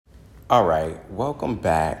All right, welcome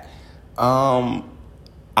back. I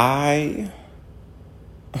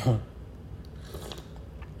That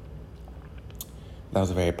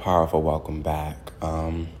was a very powerful welcome back.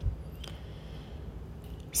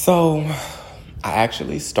 So I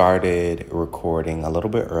actually started recording a little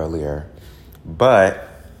bit earlier, but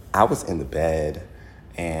I was in the bed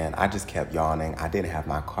and I just kept yawning. I didn't have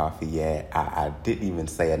my coffee yet. I didn't even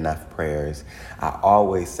say enough prayers. I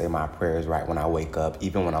always say my prayers right when I wake up,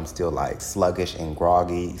 even when I'm still like sluggish and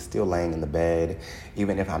groggy, still laying in the bed,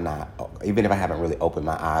 even if I haven't really opened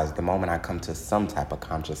my eyes. The moment I come to some type of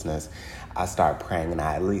consciousness, I start praying and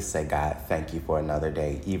I at least say, God, thank you for another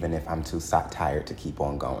day, even if I'm too tired to keep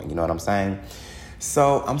on going. You know what I'm saying?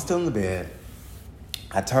 So I'm still in the bed.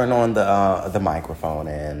 I turned on the microphone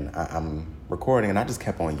and I'm recording, and I just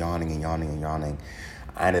kept on yawning and yawning and yawning.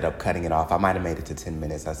 I ended up cutting it off. I might have made it to 10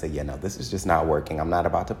 minutes. I said, no, this is just not working. I'm not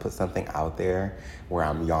about to put something out there where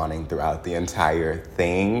I'm yawning throughout the entire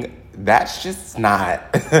thing. That's just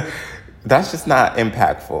not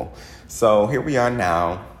impactful. So here we are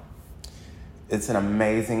now. It's an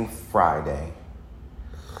amazing Friday.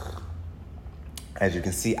 As you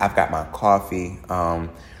can see, I've got my coffee.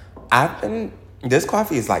 This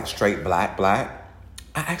coffee is like straight black.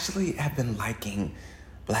 I actually have been liking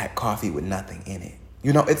black coffee with nothing in it.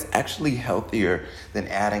 You know, it's actually healthier than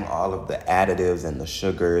adding all of the additives and the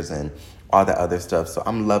sugars and all the other stuff. So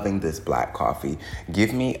I'm loving this black coffee.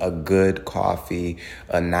 Give me a good coffee,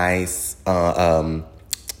 a nice,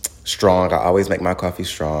 strong. I always make my coffee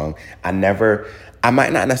strong. I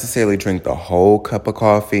might not necessarily drink the whole cup of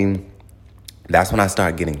coffee. That's when I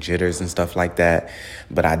start getting jitters and stuff like that.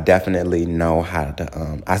 But I definitely know how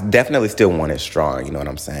to, I definitely still want it strong. You know what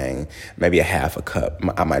I'm saying? Maybe a half a cup.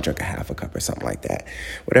 I might drink a half a cup or something like that.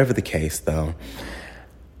 Whatever the case, though.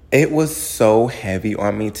 It was so heavy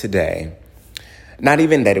on me today. Not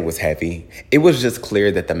even that it was heavy. It was just clear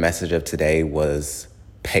that the message of today was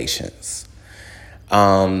patience.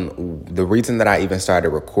 The reason that I even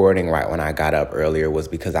started recording right when I got up earlier was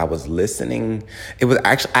because I was listening.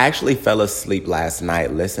 I actually fell asleep last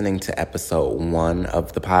night listening to episode 1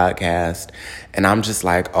 of the podcast. And I'm just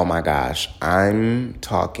like, oh my gosh, I'm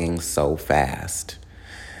talking so fast.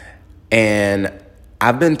 And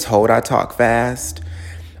I've been told I talk fast,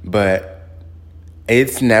 but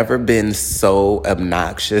it's never been so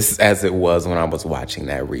obnoxious as it was when I was watching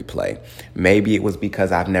that replay. Maybe it was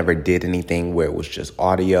because I've never did anything where it was just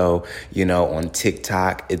audio. You know, on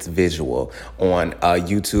TikTok, it's visual. On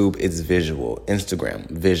YouTube, it's visual. Instagram,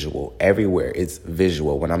 visual. Everywhere, it's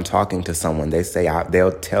visual. When I'm talking to someone,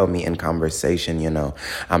 they'll tell me in conversation, you know,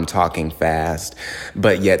 I'm talking fast.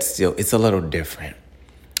 But yet still, it's a little different.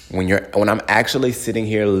 When I'm actually sitting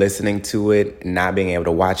here listening to it, not being able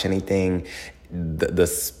to watch anything, the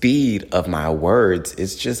speed of my words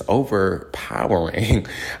is just overpowering.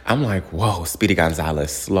 I'm like, whoa, Speedy Gonzalez,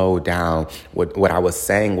 slow down. What I was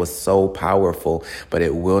saying was so powerful, but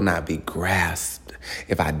it will not be grasped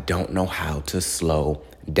if I don't know how to slow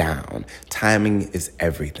down. Timing is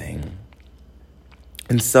everything.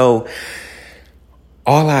 And so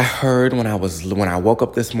all I heard when I woke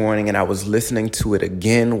up this morning and I was listening to it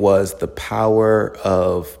again was the power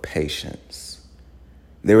of patience.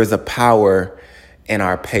 There is a power in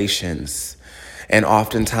our patience, and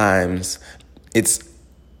oftentimes it's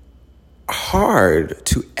hard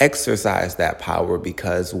to exercise that power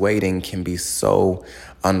because waiting can be so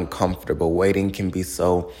uncomfortable. Waiting can be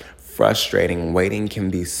so frustrating. Waiting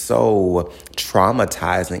can be so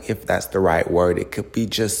traumatizing, if that's the right word. It could be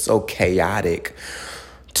just so chaotic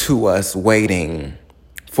to us, waiting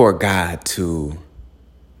for God to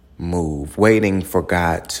move, waiting for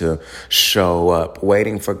God to show up,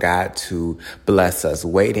 waiting for God to bless us,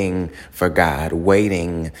 waiting for God.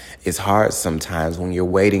 Waiting is hard sometimes when you're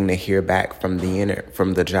waiting to hear back from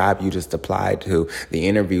the job you just applied to, the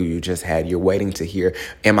interview you just had. You're waiting to hear,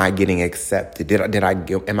 am I getting accepted?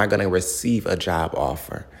 Am I going to receive a job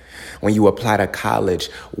offer? When you apply to college,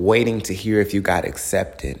 waiting to hear if you got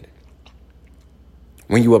accepted.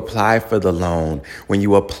 When you apply for the loan, when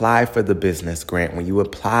you apply for the business grant, when you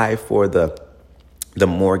apply for the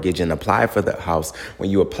mortgage and apply for the house, when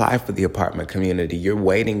you apply for the apartment community, you're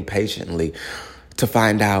waiting patiently to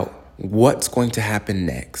find out what's going to happen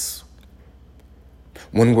next.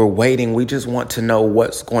 When we're waiting, we just want to know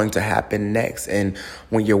what's going to happen next. And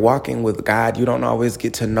when you're walking with God, you don't always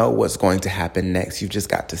get to know what's going to happen next. You just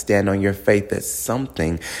got to stand on your faith that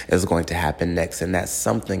something is going to happen next, and that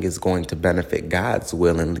something is going to benefit God's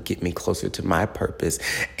will and get me closer to my purpose.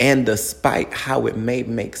 And despite how it may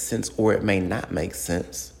make sense or it may not make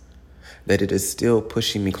sense, that it is still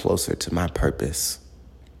pushing me closer to my purpose.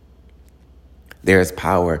 There is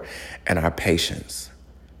power in our patience.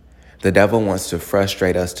 The devil wants to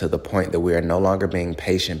frustrate us to the point that we are no longer being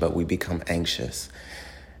patient, but we become anxious.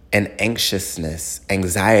 And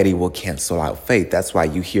anxiety will cancel out faith. That's why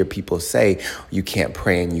you hear people say you can't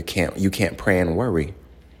pray and you can't pray and worry,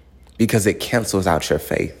 because it cancels out your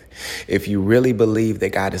faith. If you really believe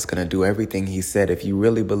that God is going to do everything he said, if you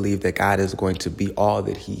really believe that God is going to be all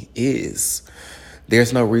that he is,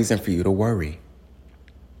 there's no reason for you to worry.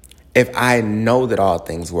 If I know that all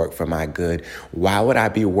things work for my good, why would I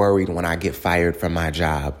be worried when I get fired from my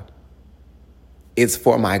job? It's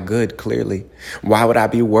for my good, clearly. Why would I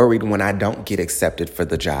be worried when I don't get accepted for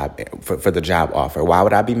the job, for the job offer? Why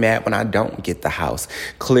would I be mad when I don't get the house?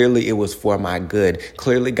 Clearly, it was for my good.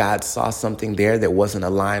 Clearly, God saw something there that wasn't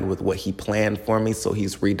aligned with what he planned for me, so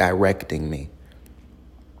he's redirecting me.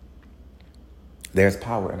 There's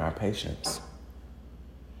power in our patience.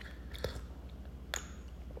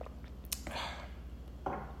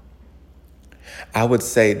 I would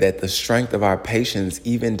say that the strength of our patience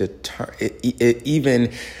even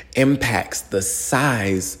impacts the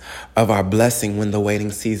size of our blessing when the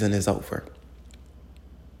waiting season is over.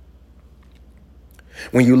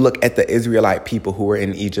 When you look at the Israelite people who were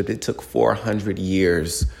in Egypt, it took 400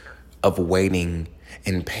 years of waiting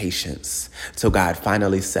and patience till God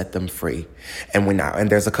finally set them free. And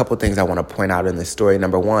there's a couple things I want to point out in this story.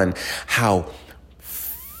 Number one, how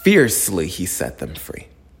fiercely he set them free.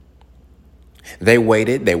 They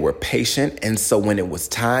waited, they were patient, and so when it was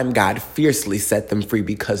time, God fiercely set them free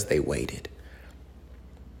because they waited.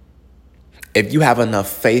 If you have enough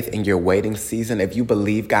faith in your waiting season, if you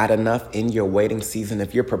believe God enough in your waiting season,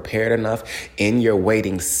 if you're prepared enough in your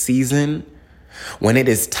waiting season, when it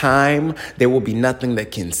is time, there will be nothing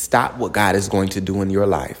that can stop what God is going to do in your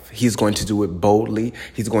life. He's going to do it boldly.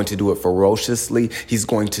 He's going to do it ferociously. He's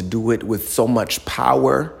going to do it with so much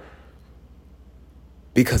power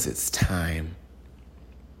because it's time.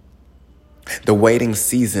 The waiting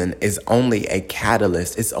season is only a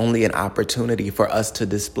catalyst. It's only an opportunity for us to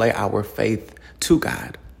display our faith to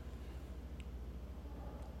God.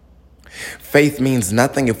 Faith means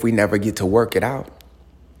nothing if we never get to work it out.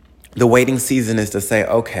 The waiting season is to say,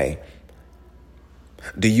 okay,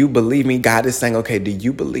 do you believe me? God is saying, okay, do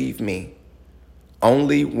you believe me?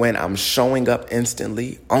 Only when I'm showing up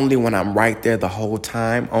instantly, only when I'm right there the whole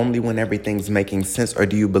time, only when everything's making sense, or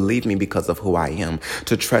do you believe me because of who I am,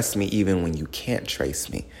 to trust me even when you can't trace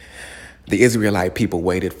me? The Israelite people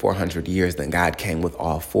waited 400 years, then God came with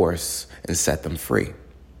all force and set them free.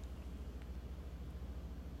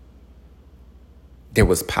 There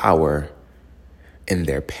was power in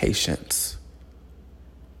their patience.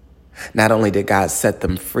 Not only did God set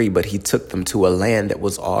them free, but he took them to a land that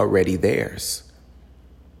was already theirs.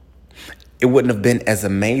 It wouldn't have been as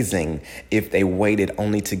amazing if they waited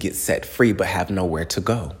only to get set free but have nowhere to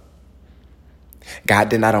go. God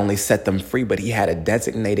did not only set them free, but he had a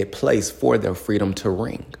designated place for their freedom to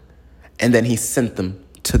ring. And then he sent them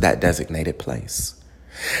to that designated place.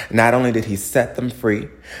 Not only did he set them free,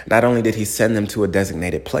 not only did he send them to a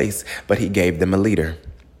designated place, but he gave them a leader.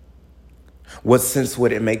 What sense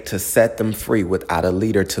would it make to set them free without a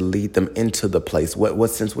leader to lead them into the place? What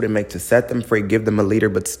sense would it make to set them free, give them a leader,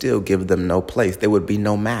 but still give them no place? They would be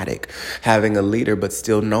nomadic. Having a leader, but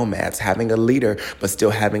still nomads. Having a leader, but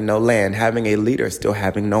still having no land. Having a leader, still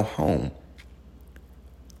having no home.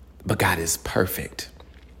 But God is perfect.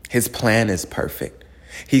 His plan is perfect.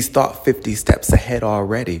 He's thought 50 steps ahead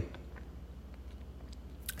already.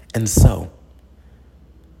 And so,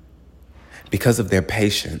 because of their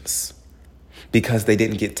patience, because they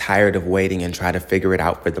didn't get tired of waiting and try to figure it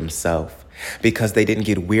out for themselves, because they didn't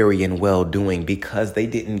get weary in well-doing, because they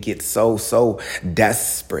didn't get so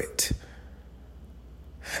desperate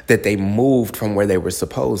that they moved from where they were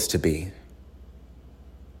supposed to be,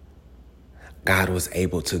 God was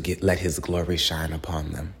able to let his glory shine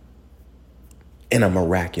upon them in a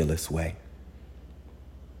miraculous way.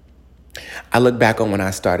 I look back on when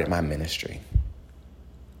I started my ministry.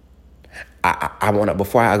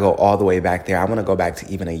 Before I go all the way back there, I want to go back to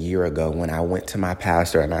even a year ago when I went to my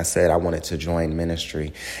pastor and I said I wanted to join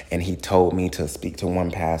ministry. And he told me to speak to one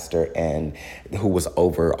pastor and who was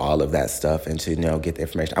over all of that stuff and to, get the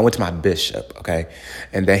information. I went to my bishop, okay?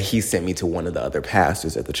 And then he sent me to one of the other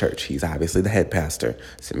pastors at the church. He's obviously the head pastor.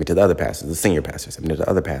 Sent me to the other pastors, the senior pastors, sent me to the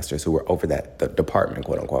other pastors who were over the department,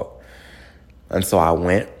 quote unquote. And so I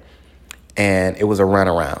went and it was a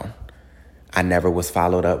runaround. I never was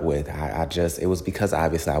followed up with. It was because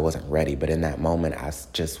obviously I wasn't ready. But in that moment, I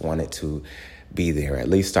just wanted to be there, at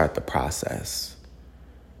least start the process.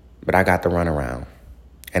 But I got the runaround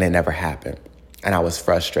and it never happened. And I was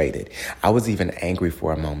frustrated. I was even angry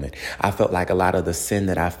for a moment. I felt like a lot of the sin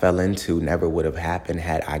that I fell into never would have happened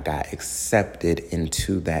had I got accepted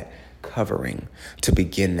into that covering to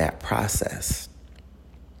begin that process.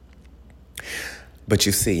 But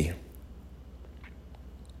you see,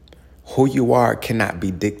 who you are cannot be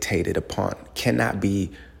dictated upon, cannot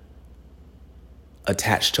be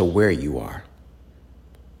attached to where you are.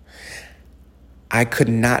 I could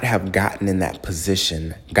not have gotten in that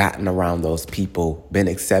position, gotten around those people, been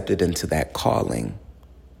accepted into that calling,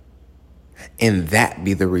 and that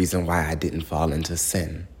be the reason why I didn't fall into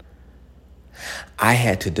sin. I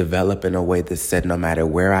had to develop in a way that said no matter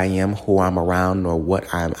where I am, who I'm around, or what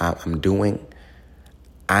I'm doing,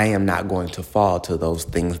 I am not going to fall to those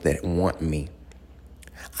things that want me.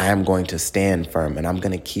 I am going to stand firm, and I'm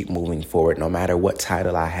going to keep moving forward no matter what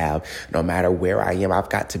title I have, no matter where I am. I've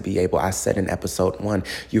got to be able, I said in episode 1,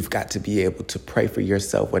 you've got to be able to pray for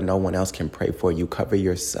yourself when no one else can pray for you. Cover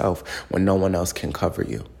yourself when no one else can cover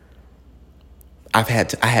you. I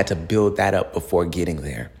had to build that up before getting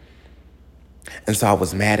there. And so I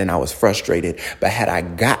was mad and I was frustrated. But had I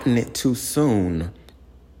gotten it too soon,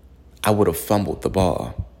 I would have fumbled the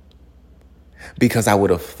ball. Because I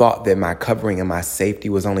would have thought that my covering and my safety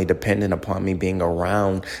was only dependent upon me being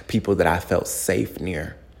around people that I felt safe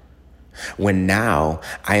near. When now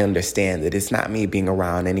I understand that it's not me being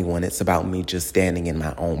around anyone. It's about me just standing in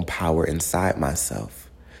my own power inside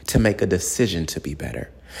myself to make a decision to be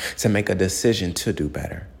better, to make a decision to do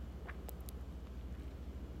better.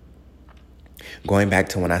 Going back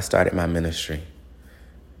to when I started my ministry,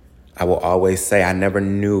 I will always say I never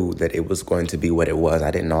knew that it was going to be what it was. I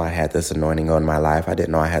didn't know I had this anointing on my life. I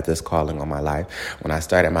didn't know I had this calling on my life. When I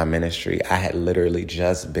started my ministry, I had literally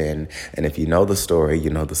just been, and if you know the story, you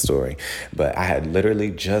know the story, but I had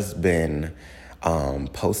literally just been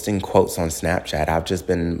posting quotes on Snapchat. I've just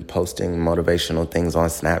been posting motivational things on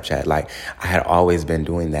Snapchat. Like, I had always been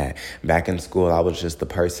doing that. Back in school, I was just the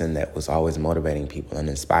person that was always motivating people and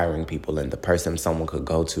inspiring people and the person someone could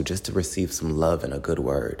go to just to receive some love and a good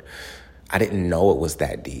word. I didn't know it was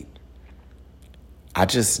that deep. I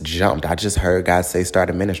just jumped. I just heard God say start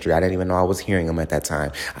a ministry. I didn't even know I was hearing him at that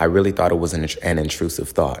time. I really thought it was an intrusive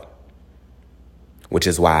thought, which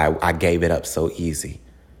is why I gave it up so easy.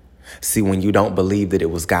 See, when you don't believe that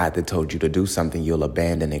it was God that told you to do something, you'll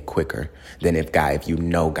abandon it quicker than if you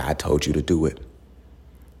know God told you to do it.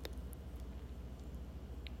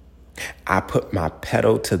 I put my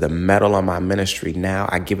pedal to the metal on my ministry now.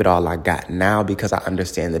 I give it all I got now because I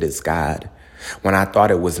understand that it's God. When I thought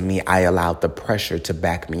it was me, I allowed the pressure to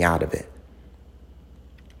back me out of it.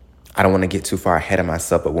 I don't want to get too far ahead of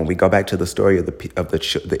myself, but when we go back to the story of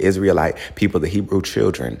the Israelite people, the Hebrew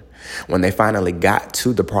children, when they finally got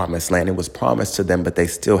to the promised land, it was promised to them, but they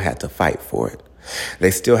still had to fight for it. They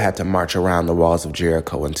still had to march around the walls of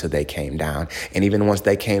Jericho until they came down. And even once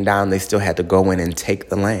they came down, they still had to go in and take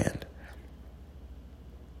the land.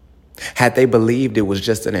 Had they believed it was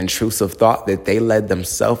just an intrusive thought that they led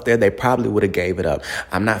themselves there, they probably would have gave it up.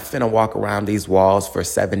 I'm not finna walk around these walls for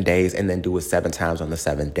 7 days and then do it 7 times on the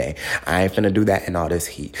 7th day. I ain't finna do that in all this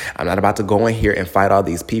heat. I'm not about to go in here and fight all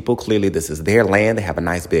these people. Clearly, this is their land. They have a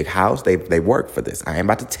nice big house. They work for this. I ain't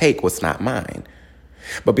about to take what's not mine.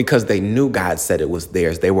 But because they knew God said it was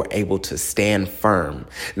theirs, they were able to stand firm.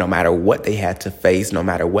 No matter what they had to face, no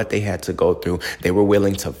matter what they had to go through, they were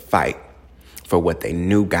willing to fight for what they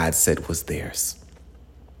knew God said was theirs.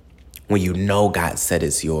 When you know God said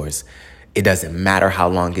it's yours, it doesn't matter how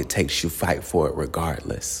long it takes, you fight for it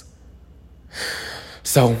regardless.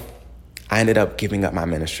 So I ended up giving up my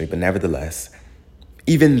ministry, but nevertheless,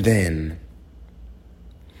 even then,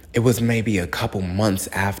 it was maybe a couple months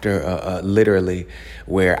after, literally,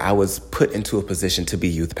 where I was put into a position to be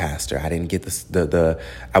youth pastor. I didn't get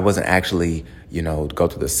I wasn't actually, go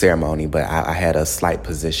through the ceremony, but I had a slight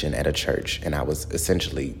position at a church, and I was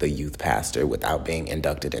essentially the youth pastor without being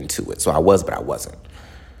inducted into it. So I was, but I wasn't.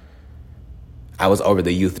 I was over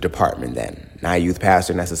the youth department then. Not a youth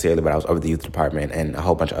pastor necessarily, but I was over the youth department and a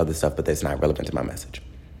whole bunch of other stuff, but that's not relevant to my message.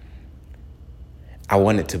 I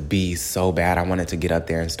wanted to be so bad. I wanted to get up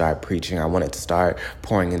there and start preaching. I wanted to start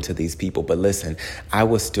pouring into these people. But listen, I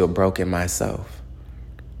was still broken myself.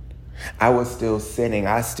 I was still sinning.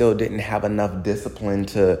 I still didn't have enough discipline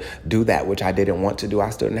to do that which I didn't want to do.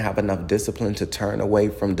 I still didn't have enough discipline to turn away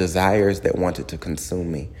from desires that wanted to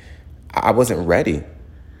consume me. I wasn't ready.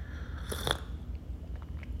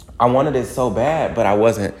 I wanted it so bad, but I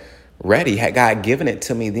wasn't ready. Had God given it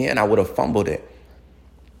to me then, I would have fumbled it.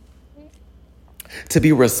 To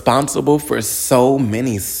be responsible for so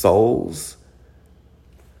many souls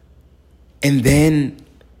and then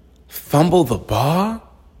fumble the ball?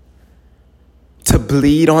 to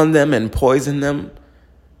bleed on them and poison them,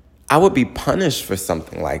 I would be punished for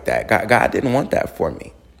something like that. God didn't want that for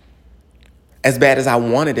me. As bad as I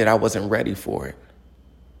wanted it, I wasn't ready for it.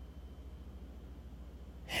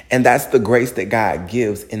 And that's the grace that God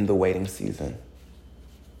gives in the waiting season.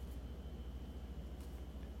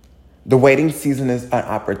 The waiting season is an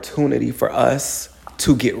opportunity for us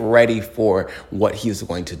to get ready for what He's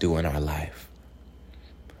going to do in our life.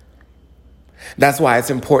 That's why it's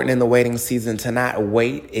important in the waiting season to not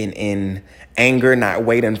wait in anger, not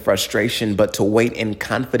wait in frustration, but to wait in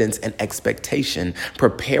confidence and expectation,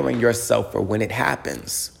 preparing yourself for when it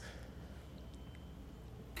happens.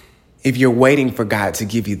 If you're waiting for God to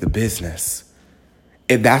give you the business,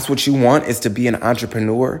 if that's what you want, is to be an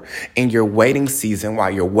entrepreneur in your waiting season while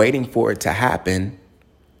you're waiting for it to happen,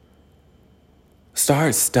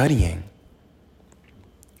 start studying,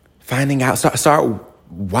 finding out, start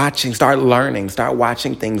watching, start learning, start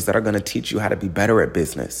watching things that are going to teach you how to be better at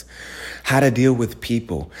business, how to deal with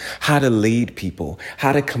people, how to lead people,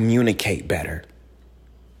 how to communicate better.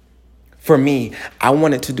 For me, I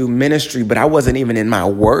wanted to do ministry, but I wasn't even in my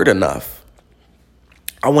word enough.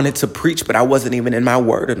 I wanted to preach, but I wasn't even in my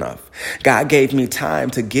word enough. God gave me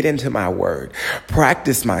time to get into my word,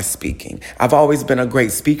 practice my speaking. I've always been a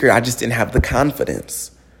great speaker. I just didn't have the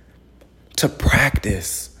confidence to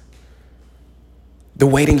practice. The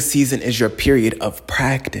waiting season is your period of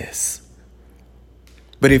practice.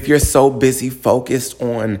 But if you're so busy focused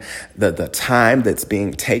on the time that's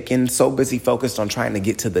being taken, so busy focused on trying to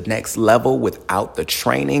get to the next level without the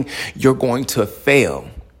training, you're going to fail.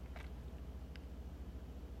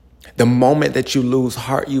 The moment that you lose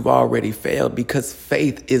heart, you've already failed, because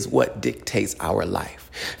faith is what dictates our life.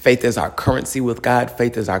 Faith is our currency with God.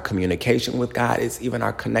 Faith is our communication with God. It's even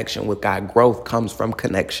our connection with God. Growth comes from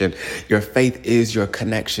connection. Your faith is your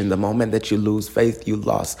connection. The moment that you lose faith, you've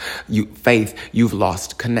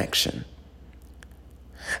lost connection.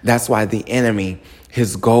 That's why the enemy,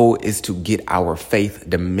 his goal is to get our faith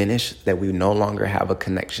diminished, that we no longer have a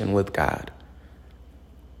connection with God.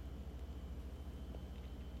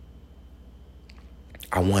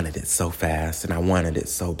 I wanted it so fast and I wanted it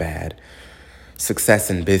so bad. Success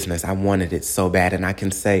in business, I wanted it so bad. And I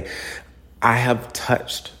can say I have not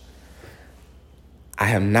touched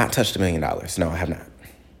 $1 million. No, I have not.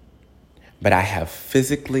 But I have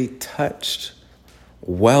physically touched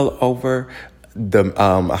well over the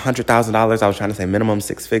 $100,000. I was trying to say minimum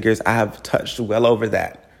 6 figures. I have touched well over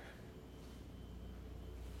that.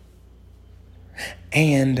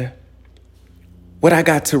 And what I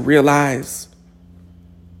got to realize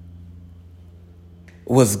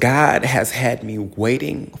was God has had me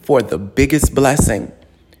waiting for the biggest blessing,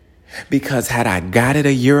 because had I got it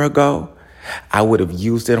a year ago, I would have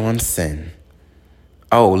used it on sin.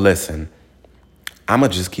 Oh, listen, I'm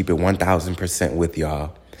going to just keep it 1,000% with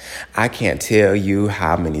y'all. I can't tell you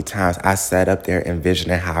how many times I sat up there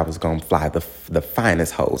envisioning how I was going to fly the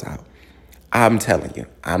finest hoes out. I'm telling you,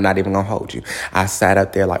 I'm not even going to hold you. I sat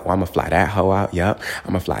up there like, well, I'm going to fly that hoe out. Yep. I'm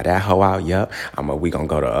going to fly that hoe out. Yep. We going to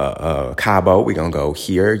go to Cabo. We going to go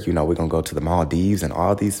here. You know, we're going to go to the Maldives and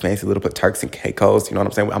all these fancy little Turks and Caicos. You know what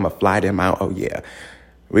I'm saying? I'm going to fly them out. Oh, yeah.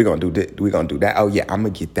 We're going to do this. We're going to do that. Oh, yeah. I'm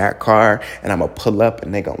going to get that car and I'm going to pull up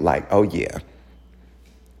and they're going to like, oh, yeah.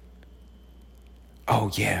 Oh,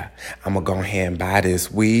 yeah, I'm going to go ahead and buy this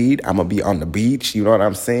weed. I'm going to be on the beach, you know what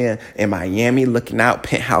I'm saying, in Miami, looking out,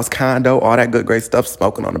 penthouse condo, all that good, great stuff,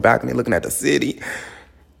 smoking on the balcony, looking at the city.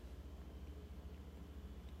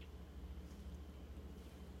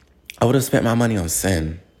 I would have spent my money on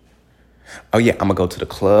sin. Oh, yeah, I'm going to go to the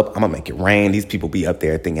club. I'm going to make it rain. These people be up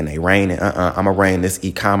there thinking they raining. I'm going to rain this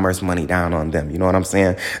e-commerce money down on them. You know what I'm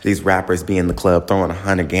saying? These rappers be in the club throwing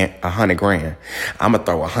 100 grand. I'm going to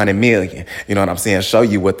throw 100 million. You know what I'm saying? Show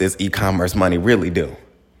you what this e-commerce money really do.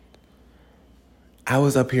 I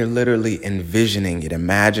was up here literally envisioning it,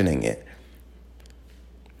 imagining it.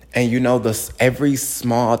 And you know, every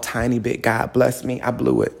small, tiny bit God blessed me, I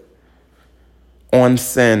blew it. On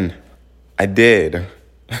sin, I did.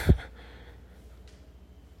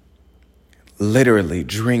 Literally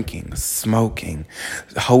drinking, smoking,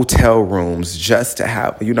 hotel rooms just to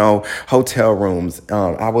have, hotel rooms.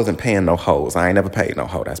 I wasn't paying no hoes. I ain't never paid no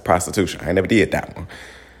hoe. That's prostitution. I ain't never did that one.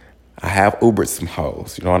 I have Ubered some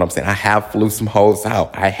hoes. You know what I'm saying? I have flew some hoes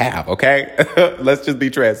out. I have, okay? Let's just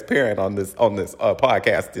be transparent on this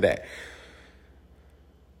podcast today.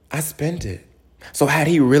 I spent it. So had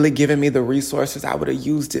he really given me the resources, I would have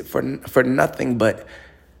used it for nothing but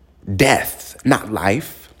death, not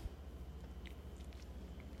life.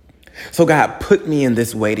 So God put me in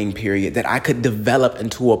this waiting period that I could develop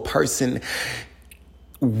into a person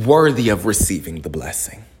worthy of receiving the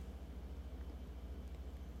blessing.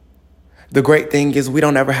 The great thing is we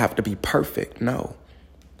don't ever have to be perfect. No.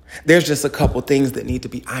 There's just a couple things that need to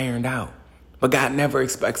be ironed out. But God never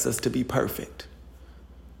expects us to be perfect.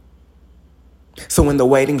 So in the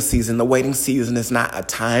waiting season is not a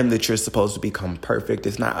time that you're supposed to become perfect.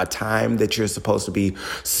 It's not a time that you're supposed to be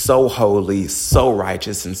so holy, so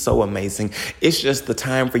righteous, and so amazing. It's just the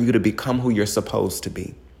time for you to become who you're supposed to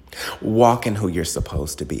be. Walk in who you're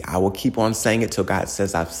supposed to be. I will keep on saying it till God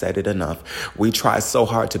says I've said it enough. We try so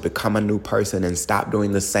hard to become a new person and stop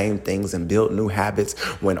doing the same things and build new habits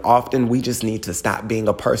when often we just need to stop being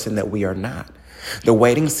a person that we are not. The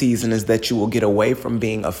waiting season is that you will get away from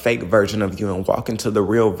being a fake version of you and walk into the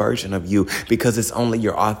real version of you, because it's only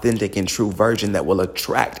your authentic and true version that will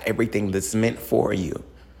attract everything that's meant for you.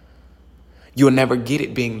 You'll never get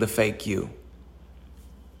it being the fake you.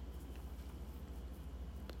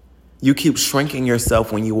 You keep shrinking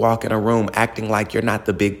yourself when you walk in a room, acting like you're not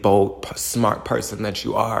the big, bold, smart person that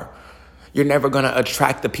you are. You're never going to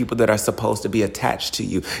attract the people that are supposed to be attached to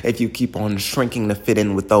you if you keep on shrinking to fit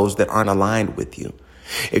in with those that aren't aligned with you.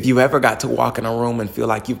 If you ever got to walk in a room and feel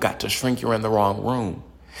like you've got to shrink, you're in the wrong room.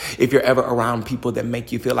 If you're ever around people that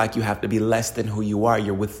make you feel like you have to be less than who you are,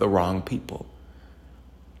 you're with the wrong people.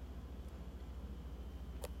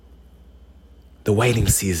 The waiting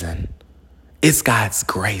season is God's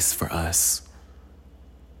grace for us.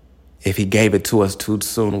 If he gave it to us too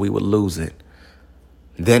soon, we would lose it.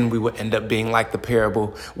 Then we would end up being like the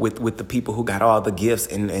parable with the people who got all the gifts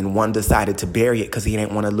and one decided to bury it because he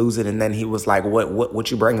didn't want to lose it. And then he was like,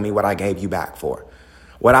 what you bringing me what I gave you back for?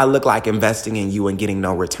 What I look like investing in you and getting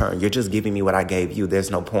no return. You're just giving me what I gave you.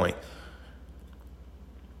 There's no point.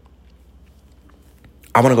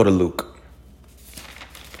 I want to go to Luke.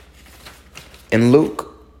 In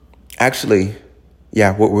Luke, actually,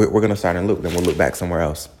 yeah, we're going to start in Luke, then we'll look back somewhere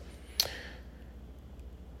else.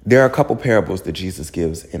 There are a couple parables that Jesus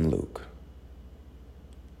gives in Luke.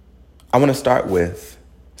 I want to start with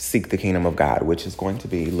seek the kingdom of God, which is going to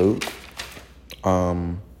be Luke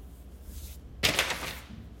 12.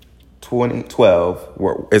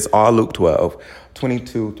 It's all Luke 12,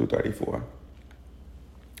 22 through 34.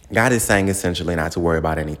 God is saying essentially not to worry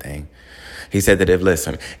about anything. He said that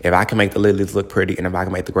if I can make the lilies look pretty and if I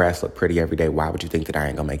can make the grass look pretty every day, why would you think that I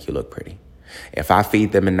ain't going to make you look pretty? If I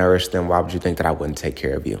feed them and nourish them, why would you think that I wouldn't take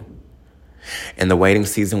care of you? In the waiting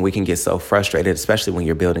season, we can get so frustrated, especially when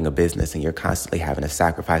you're building a business and you're constantly having to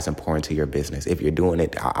sacrifice and pour into your business. If you're doing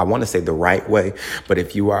it, I want to say the right way, but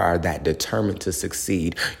if you are that determined to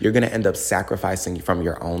succeed, you're going to end up sacrificing from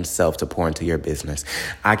your own self to pour into your business.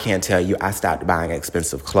 I can't tell you, I stopped buying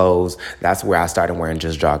expensive clothes. That's where I started wearing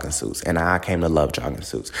just jogging suits. And I came to love jogging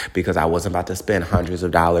suits because I wasn't about to spend hundreds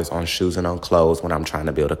of dollars on shoes and on clothes when I'm trying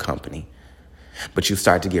to build a company. But you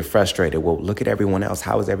start to get frustrated. Well, look at everyone else.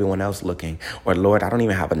 How is everyone else looking? Or, Lord, I don't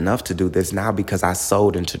even have enough to do this now because I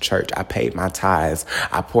sold into church. I paid my tithes.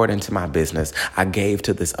 I poured into my business. I gave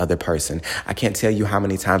to this other person. I can't tell you how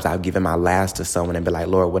many times I've given my last to someone and be like,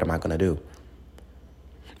 Lord, what am I going to do?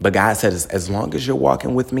 But God says, as long as you're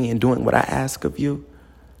walking with me and doing what I ask of you,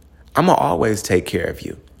 I'm going to always take care of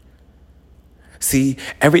you. See,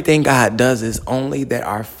 everything God does is only that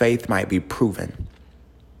our faith might be proven.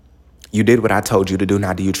 You did what I told you to do.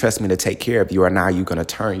 Now, do you trust me to take care of you? Or now you're going to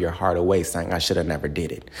turn your heart away saying I should have never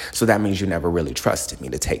did it. So that means you never really trusted me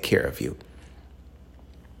to take care of you.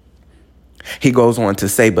 He goes on to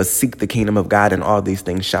say, but seek the kingdom of God and all these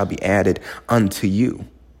things shall be added unto you.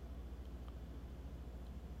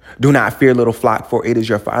 Do not fear, little flock, for it is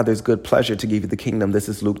your Father's good pleasure to give you the kingdom. This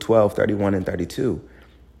is Luke 12, 31 and 32.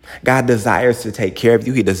 God desires to take care of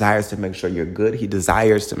you. He desires to make sure you're good. He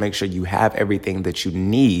desires to make sure you have everything that you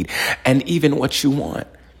need and even what you want.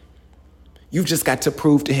 You've just got to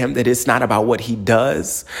prove to him that it's not about what he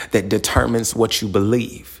does that determines what you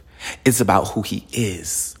believe. It's about who he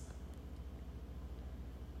is.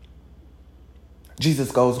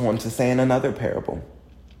 Jesus goes on to say in another parable,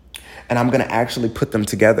 and I'm going to actually put them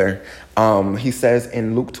together. He says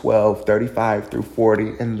in Luke 12, 35 through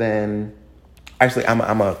 40, and then actually, I'm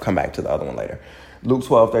going to come back to the other one later. Luke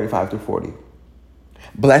 12, 35 through 40.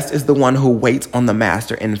 Blessed is the one who waits on the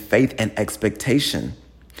master in faith and expectation.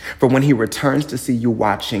 For when he returns to see you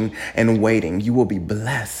watching and waiting, you will be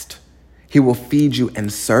blessed. He will feed you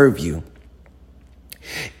and serve you.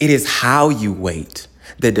 It is how you wait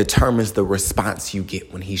that determines the response you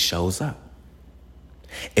get when he shows up.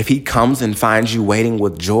 If he comes and finds you waiting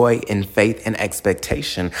with joy and faith and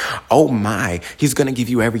expectation, oh my, he's going to give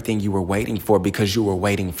you everything you were waiting for because you were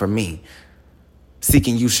waiting for me.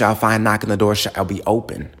 Seeking you shall find, knocking the door shall be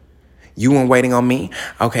open. You weren't waiting on me?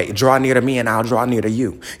 Okay, draw near to me and I'll draw near to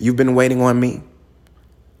you. You've been waiting on me.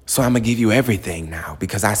 So I'm going to give you everything now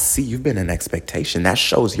because I see you've been in expectation. That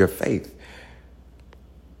shows your faith.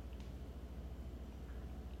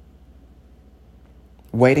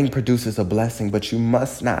 Waiting produces a blessing, but you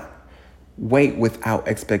must not wait without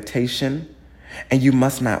expectation, and you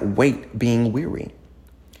must not wait being weary.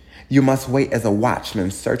 You must wait as a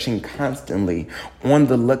watchman, searching constantly on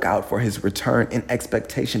the lookout for his return in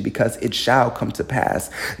expectation, because it shall come to pass.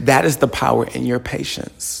 That is the power in your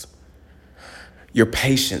patience. Your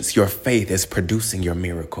patience, your faith is producing your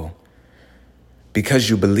miracle. Because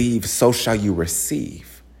you believe, so shall you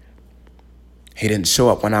receive. He didn't show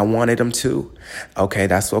up when I wanted him to. Okay,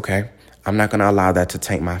 that's okay. I'm not going to allow that to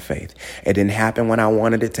taint my faith. It didn't happen when I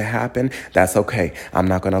wanted it to happen. That's okay. I'm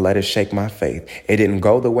not going to let it shake my faith. It didn't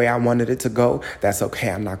go the way I wanted it to go. That's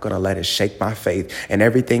okay. I'm not going to let it shake my faith. And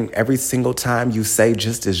every single time you say,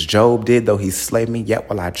 just as Job did, though he slay me, yet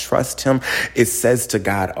will I trust him. It says to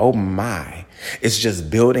God, oh my, it's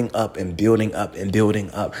just building up and building up and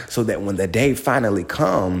building up so that when the day finally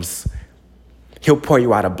comes, he'll pour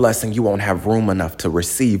you out a blessing you won't have room enough to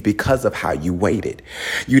receive because of how you waited.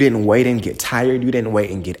 You didn't wait and get tired. You didn't wait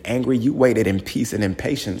and get angry. You waited in peace and in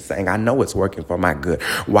patience, saying, I know it's working for my good.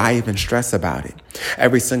 Why even stress about it?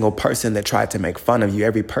 Every single person that tried to make fun of you,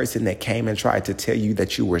 every person that came and tried to tell you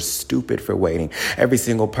that you were stupid for waiting, every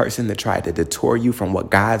single person that tried to detour you from what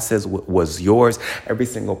God says was yours, every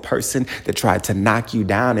single person that tried to knock you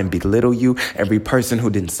down and belittle you, every person who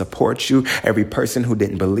didn't support you, every person who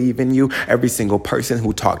didn't believe in you, every single person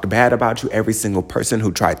who talked bad about you, every single person who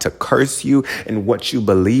tried to curse you in what you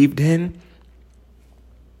believed in,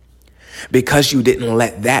 because you didn't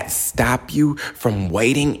let that stop you from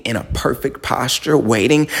waiting in a perfect posture,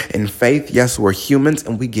 waiting in faith. Yes, we're humans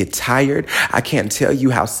and we get tired. I can't tell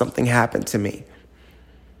you how something happened to me.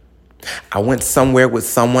 I went somewhere with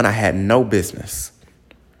someone I had no business.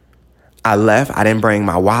 I left. I didn't bring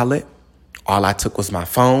my wallet. All I took was my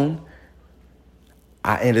phone.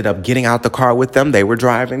 I ended up getting out the car with them. They were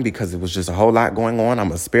driving because it was just a whole lot going on. I'm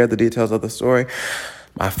going to spare the details of the story.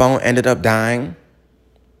 My phone ended up dying.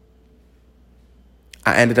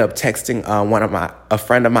 I ended up texting a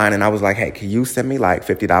friend of mine, and I was like, hey, can you send me like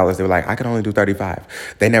 $50? They were like, I can only do $35.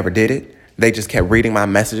 They never did it. They just kept reading my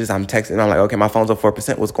messages. I'm texting. I'm like, okay, my phone's at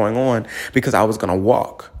 4%. What's going on? Because I was going to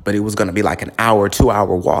walk, but it was going to be like an hour,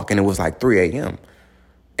 2-hour walk. And it was like 3 a.m.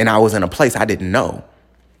 And I was in a place I didn't know.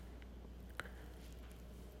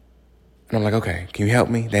 And I'm like, okay, can you help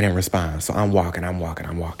me? They didn't respond. So I'm walking.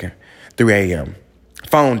 3 a.m.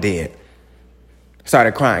 Phone dead.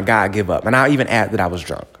 Started crying. God, give up. And I even add that I was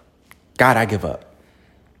drunk. God, I give up.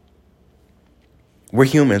 We're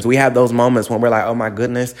humans. We have those moments when we're like, oh my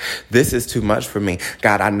goodness, this is too much for me.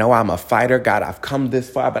 God, I know I'm a fighter. God, I've come this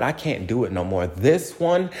far, but I can't do it no more. This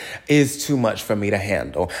one is too much for me to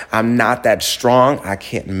handle. I'm not that strong. I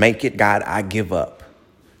can't make it. God, I give up.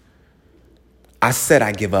 I said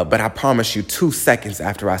I give up, but I promise you 2 seconds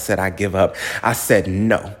after I said I give up, I said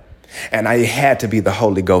no. And I had to be the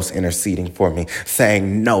Holy Ghost interceding for me,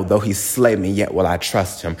 saying, no, though he slay me, yet will I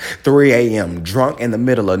trust him. 3 a.m., drunk in the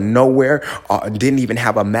middle of nowhere, didn't even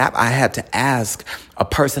have a map. I had to ask a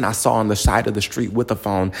person I saw on the side of the street with a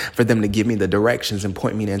phone for them to give me the directions and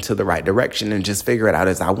point me into the right direction and just figure it out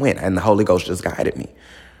as I went. And the Holy Ghost just guided me.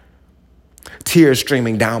 Tears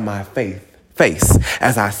streaming down my face.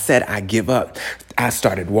 As I said, I give up. I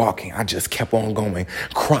started walking. I just kept on going,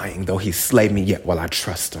 crying. Though he slay me, yet will I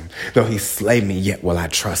trust him. Though he slay me, yet will I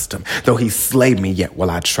trust him. Though he slay me, yet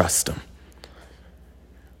will I trust him.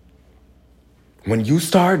 When you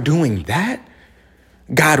start doing that,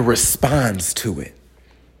 God responds to it.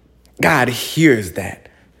 God hears that.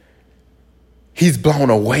 He's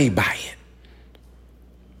blown away by it.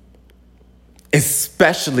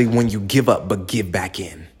 Especially when you give up but give back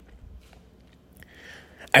in.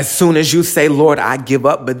 As soon as you say, Lord, I give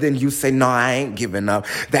up, but then you say, no, I ain't giving up.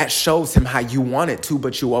 That shows him how you wanted to,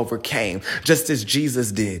 but you overcame, just as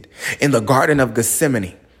Jesus did in the Garden of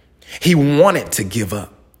Gethsemane. He wanted to give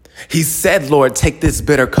up. He said, Lord, take this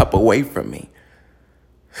bitter cup away from me.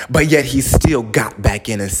 But yet he still got back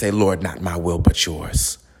in and said, Lord, not my will, but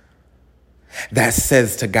yours. That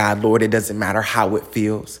says to God, Lord, it doesn't matter how it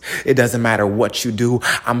feels. It doesn't matter what you do.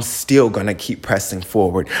 I'm still going to keep pressing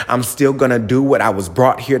forward. I'm still going to do what I was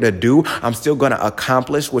brought here to do. I'm still going to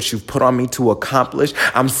accomplish what you've put on me to accomplish.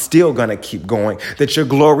 I'm still going to keep going, that your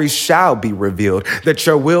glory shall be revealed, that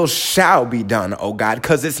your will shall be done, oh God,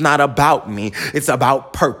 because it's not about me. It's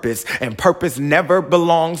about purpose, and purpose never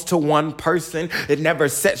belongs to one person. It never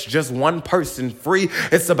sets just one person free.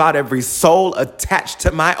 It's about every soul attached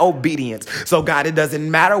to my obedience, So God, it doesn't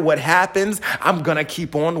matter what happens. I'm going to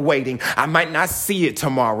keep on waiting. I might not see it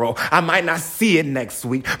tomorrow. I might not see it next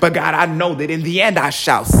week. But God, I know that in the end I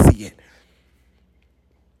shall see it.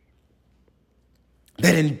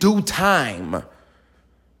 That in due time,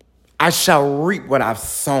 I shall reap what I've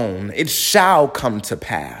sown. It shall come to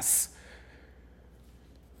pass.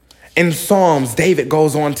 In Psalms, David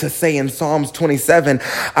goes on to say in Psalms 27,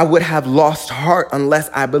 I would have lost heart unless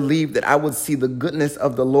I believed that I would see the goodness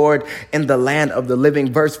of the Lord in the land of the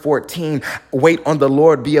living. Verse 14, wait on the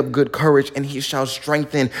Lord, be of good courage, and he shall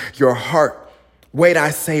strengthen your heart. Wait, I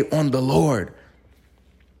say, on the Lord.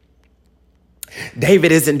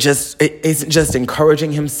 David isn't just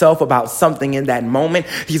encouraging himself about something in that moment.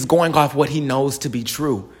 He's going off what he knows to be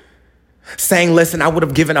true. Saying, listen, I would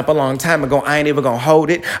have given up a long time ago. I ain't even going to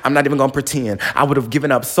hold it. I'm not even going to pretend. I would have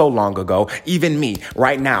given up so long ago. Even me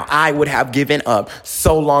right now, I would have given up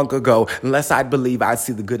so long ago unless I'd believe I'd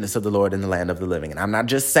see the goodness of the Lord in the land of the living. And I'm not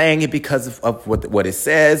just saying it because of what it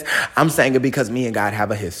says. I'm saying it because me and God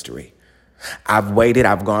have a history. I've waited.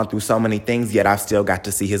 I've gone through so many things, yet I've still got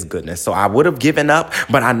to see his goodness. So I would have given up,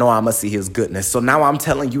 but I know I'm going to see his goodness. So now I'm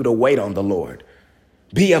telling you to wait on the Lord.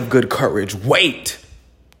 Be of good courage. Wait.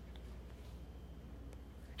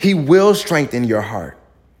 He will strengthen your heart.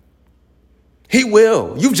 He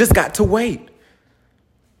will. You've just got to wait.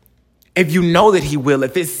 If you know that he will,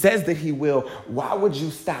 if it says that he will, why would you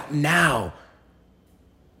stop now?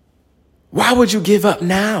 Why would you give up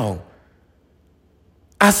now?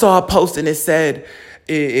 I saw a post and it said,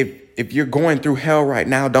 if you're going through hell right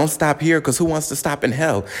now, don't stop here, because who wants to stop in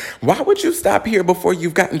hell? Why would you stop here before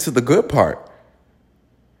you've gotten to the good part?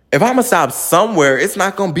 If I'm going to stop somewhere, it's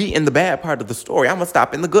not going to be in the bad part of the story. I'm going to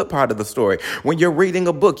stop in the good part of the story. When you're reading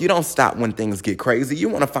a book, you don't stop when things get crazy. You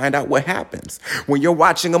want to find out what happens. When you're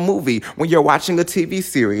watching a movie, when you're watching a TV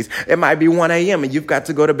series, it might be 1 a.m. and you've got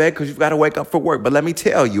to go to bed because you've got to wake up for work. But let me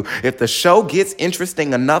tell you, if the show gets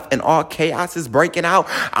interesting enough and all chaos is breaking out,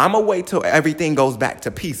 I'm going to wait till everything goes back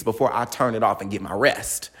to peace before I turn it off and get my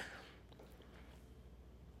rest.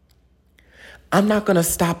 I'm not going to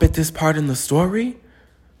stop at this part in the story.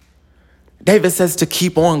 David says to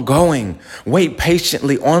keep on going. Wait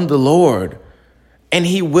patiently on the Lord, and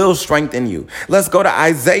he will strengthen you. Let's go to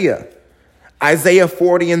Isaiah. Isaiah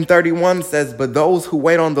 40:31 says, but those who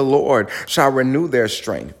wait on the Lord shall renew their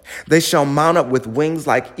strength. They shall mount up with wings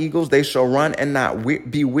like eagles. They shall run and not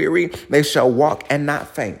be weary. They shall walk and not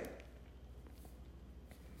faint.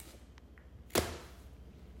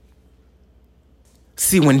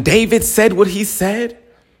 See, when David said what he said,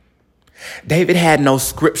 David had no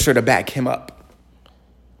scripture to back him up.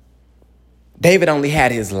 David only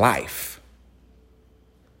had his life.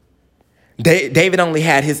 David only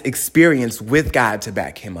had his experience with God to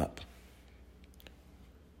back him up.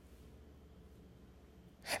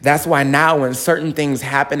 That's why now when certain things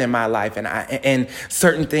happen in my life and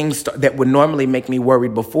certain things that would normally make me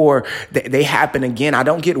worried before, they happen again, I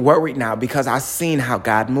don't get worried now because I've seen how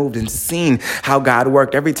God moved and seen how God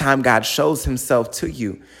worked. Every time God shows himself to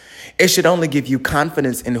you, it should only give you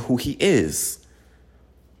confidence in who he is.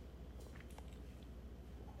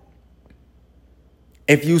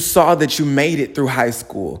 If you saw that you made it through high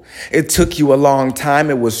school, it took you a long time,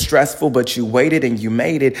 it was stressful, but you waited and you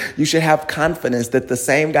made it, you should have confidence that the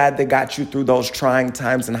same God that got you through those trying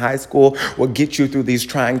times in high school will get you through these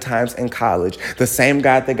trying times in college. The same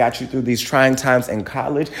God that got you through these trying times in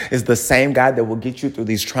college is the same God that will get you through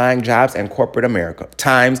these trying times in corporate America.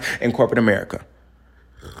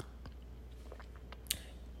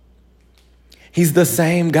 He's the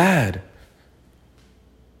same God.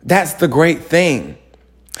 That's the great thing.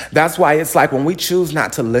 That's why it's like when we choose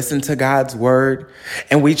not to listen to God's word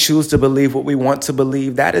and we choose to believe what we want to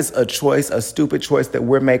believe, that is a choice, a stupid choice that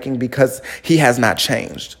we're making because he has not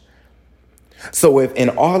changed. So if in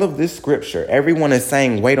all of this scripture, everyone is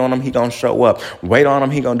saying, wait on him, he going to show up. Wait on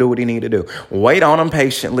him, he going to do what he need to do. Wait on him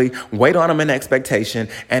patiently. Wait on him in expectation,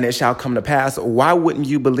 and it shall come to pass. Why wouldn't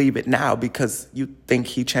you believe it now? Because you think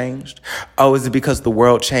he changed? Oh, is it because the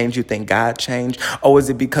world changed? You think God changed? Oh, is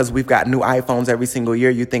it because we've got new iPhones every single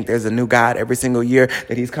year? You think there's a new God every single year,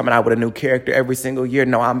 that he's coming out with a new character every single year?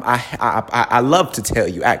 No, I love to tell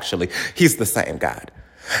you, actually, he's the same God.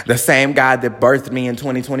 The same God that birthed me in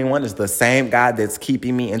 2021 is the same God that's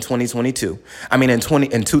keeping me in 2022. In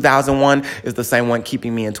 2001 is the same one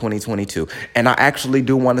keeping me in 2022. And I actually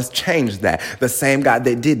do want to change that. The same God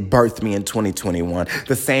that did birth me in 2021.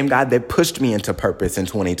 The same God that pushed me into purpose in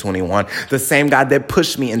 2021. The same God that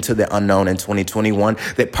pushed me into the unknown in 2021,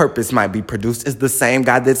 that purpose might be produced, is the same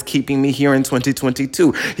God that's keeping me here in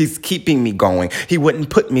 2022. He's keeping me going. He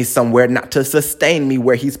wouldn't put me somewhere not to sustain me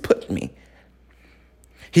where he's put me.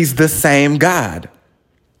 He's the same God.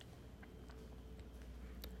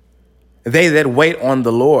 They that wait on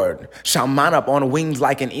the Lord shall mount up on wings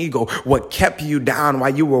like an eagle. What kept you down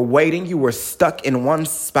while you were waiting? You were stuck in one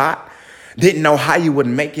spot. Didn't know how you would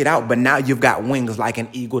make it out, but now you've got wings like an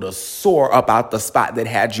eagle to soar up out the spot that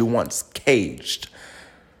had you once caged.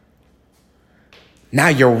 Now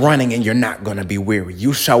you're running and you're not going to be weary.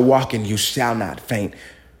 You shall walk and you shall not faint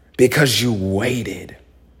because you waited.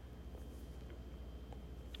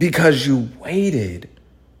 Because you waited.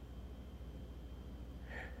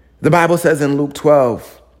 The Bible says in Luke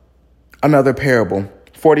 12, another parable,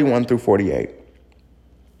 41 through 48.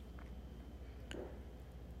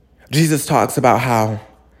 Jesus talks about how,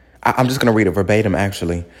 I'm just going to read it verbatim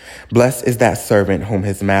actually. Blessed is that servant whom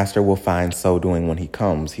his master will find so doing when he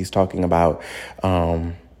comes. He's talking about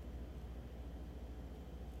the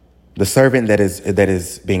servant that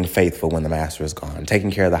is being faithful when the master is gone,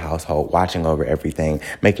 taking care of the household, watching over everything,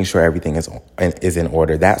 making sure everything is in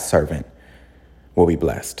order. That servant will be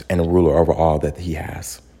blessed and a ruler over all that he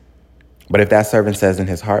has. But if that servant says in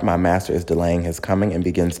his heart, my master is delaying his coming, and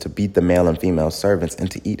begins to beat the male and female servants and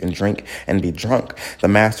to eat and drink and be drunk, the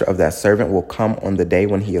master of that servant will come on the day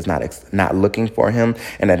when he is not looking for him,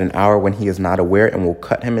 and at an hour when he is not aware, and will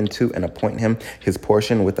cut him in two and appoint him his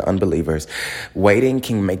portion with the unbelievers. Waiting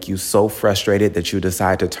can make you so frustrated that you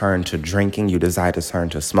decide to turn to drinking, you decide to turn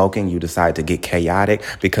to smoking, you decide to get chaotic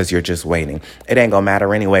because you're just waiting. It ain't gonna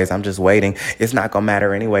matter anyways, I'm just waiting. It's not gonna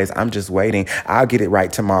matter anyways, I'm just waiting. I'll get it right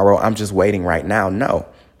tomorrow, I'm just waiting right now. No,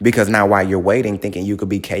 because now while you're waiting, thinking you could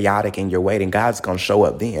be chaotic and you're waiting, God's going to show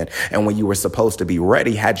up then. And when you were supposed to be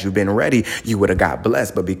ready, had you been ready, you would have got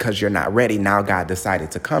blessed. But because you're not ready, now God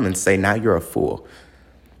decided to come and say, now you're a fool.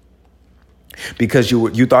 Because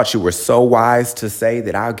you thought you were so wise to say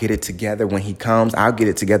that I'll get it together when he comes. I'll get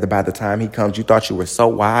it together by the time he comes. You thought you were so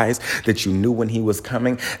wise that you knew when he was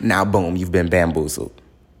coming. Now, boom, you've been bamboozled.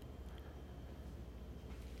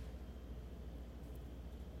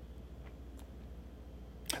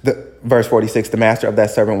 Verse 46, the master of that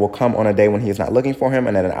servant will come on a day when he is not looking for him,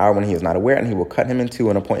 and at an hour when he is not aware, and he will cut him in two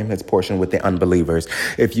and appoint him his portion with the unbelievers.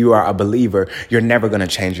 If you are a believer, you're never going to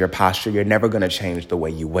change your posture. You're never going to change the way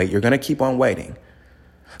you wait. You're going to keep on waiting.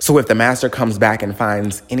 So if the master comes back and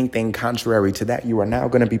finds anything contrary to that, you are now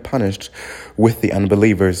going to be punished with the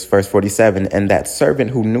unbelievers. Verse 47, and that servant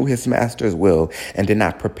who knew his master's will and did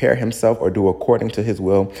not prepare himself or do according to his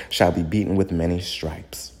will shall be beaten with many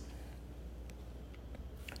stripes.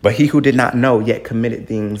 But he who did not know yet committed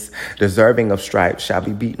things deserving of stripes shall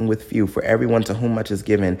be beaten with few. For everyone to whom much is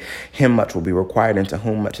given, him much will be required, and to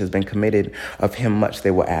whom much has been committed, of him much they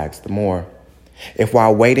will ask the more. If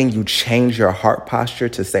while waiting you change your heart posture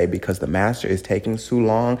to say, because the master is taking too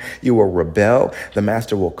long, you will rebel, the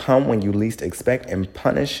master will come when you least expect and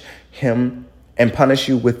punish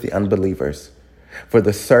you with the unbelievers. For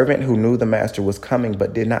the servant who knew the master was coming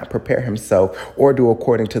but did not prepare himself or do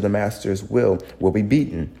according to the master's will be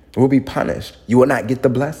beaten, will be punished. You will not get the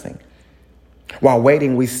blessing. While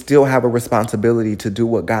waiting, we still have a responsibility to do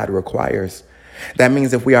what God requires. That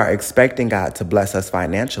means if we are expecting God to bless us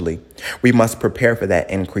financially, we must prepare for that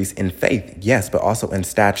increase in faith, yes, but also in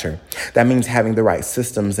stature. That means having the right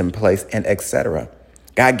systems in place and etc.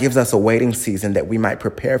 God gives us a waiting season that we might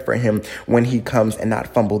prepare for him when he comes and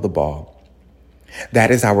not fumble the ball.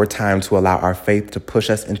 That is our time to allow our faith to push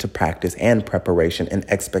us into practice and preparation and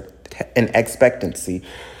expectancy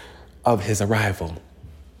of his arrival.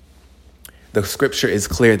 The scripture is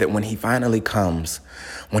clear that when he finally comes,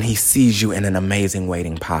 when he sees you in an amazing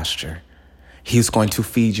waiting posture, he's going to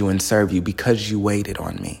feed you and serve you because you waited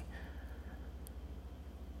on me.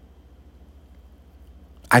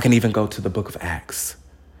 I can even go to the book of Acts.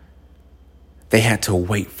 They had to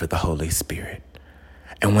wait for the Holy Spirit.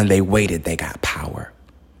 And when they waited, they got power.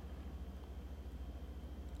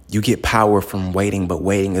 You get power from waiting, but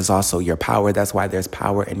waiting is also your power. That's why there's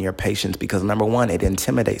power in your patience, because number one, it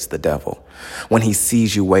intimidates the devil. When he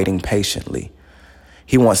sees you waiting patiently,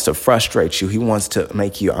 he wants to frustrate you. He wants to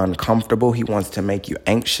make you uncomfortable. He wants to make you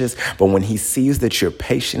anxious. But when he sees that you're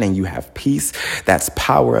patient and you have peace, that's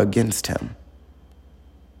power against him.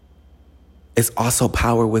 It's also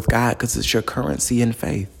power with God because it's your currency in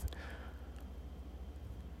faith.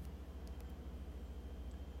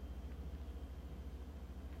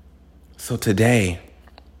 So today,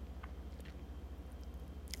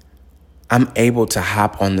 I'm able to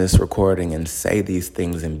hop on this recording and say these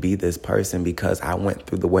things and be this person because I went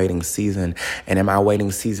through the waiting season. And in my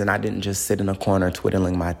waiting season, I didn't just sit in a corner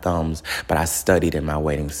twiddling my thumbs, but I studied in my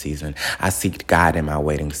waiting season. I seeked God in my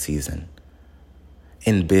waiting season.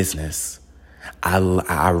 In business,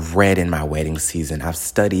 I read in my waiting season. I've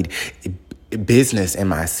studied business in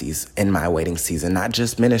my waiting season, not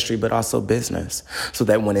just ministry, but also business, so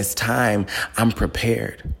that when it's time, I'm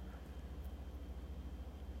prepared.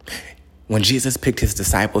 When Jesus picked his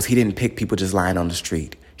disciples, he didn't pick people just lying on the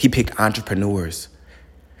street. He picked entrepreneurs,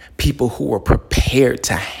 people who were prepared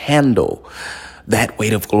to handle that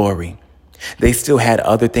weight of glory. They still had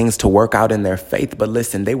other things to work out in their faith, but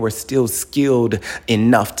listen, they were still skilled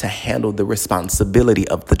enough to handle the responsibility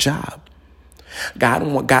of the job.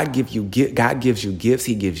 God gives you gifts.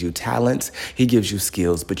 He gives you talents. He gives you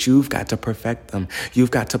skills, but you've got to perfect them. You've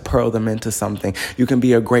got to pearl them into something. You can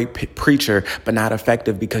be a great preacher, but not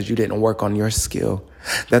effective because you didn't work on your skill.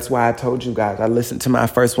 That's why I told you guys, I listened to my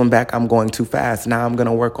first one back. I'm going too fast. Now I'm going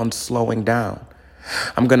to work on slowing down.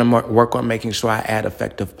 I'm going to work on making sure I add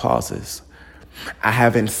effective pauses. I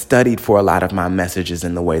haven't studied for a lot of my messages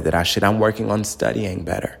in the way that I should. I'm working on studying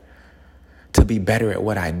better, to be better at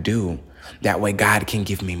what I do. That way God can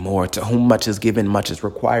give me more. To whom much is given, much is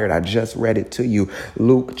required. I just read it to you.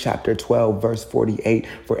 Luke chapter 12, verse 48.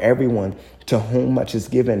 For everyone to whom much is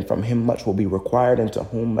given, from him much will be required, and to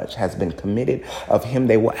whom much has been committed, of him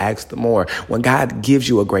they will ask the more. When God gives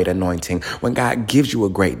you a great anointing, when God gives you a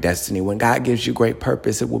great destiny, when God gives you great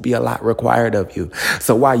purpose, it will be a lot required of you.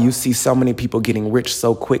 So while you see so many people getting rich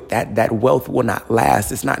so quick, that wealth will not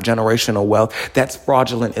last. It's not generational wealth. That's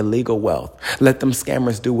fraudulent, illegal wealth. Let them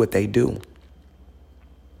scammers do what they do.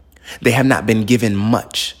 They have not been given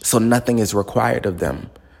much, so nothing is required of them.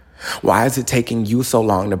 Why is it taking you so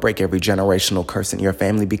long to break every generational curse in your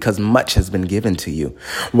family? Because much has been given to you.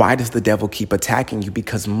 Why does the devil keep attacking you?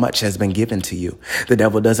 Because much has been given to you. The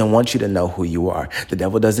devil doesn't want you to know who you are. The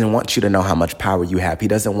devil doesn't want you to know how much power you have. He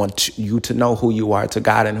doesn't want you to know who you are to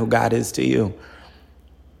God and who God is to you.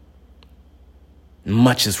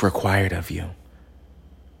 Much is required of you.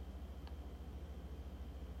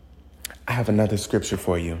 I have another scripture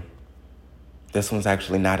for you. This one's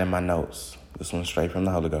actually not in my notes. This one's straight from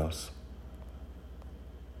the Holy Ghost.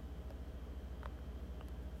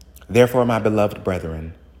 Therefore, my beloved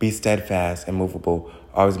brethren, be steadfast, immovable,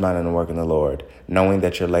 always minded the work in the Lord, knowing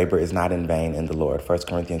that your labor is not in vain in the Lord. 1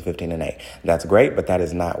 Corinthians 15:8. That's great, but that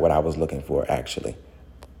is not what I was looking for, actually.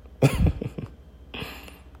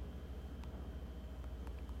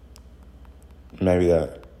 Maybe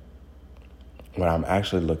what I'm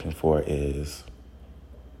actually looking for is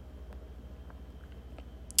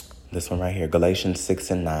this one right here, Galatians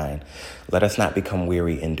 6:9. Let us not become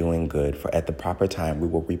weary in doing good, for at the proper time we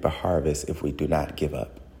will reap a harvest if we do not give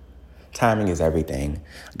up. Timing is everything.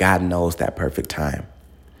 God knows that perfect time.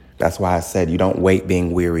 That's why I said you don't wait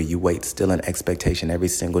being weary. You wait still in expectation every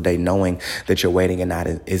single day, knowing that your waiting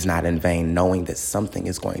is not in vain, knowing that something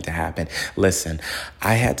is going to happen. Listen,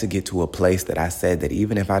 I had to get to a place that I said that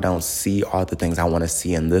even if I don't see all the things I want to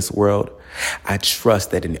see in this world, I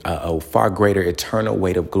trust that a far greater eternal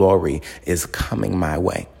weight of glory is coming my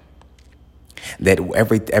way. That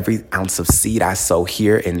every ounce of seed I sow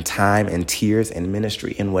here in time and tears and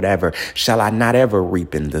ministry and whatever, shall I not ever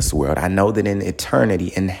reap in this world. I know that in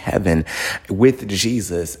eternity, in heaven, with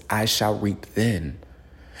Jesus, I shall reap then.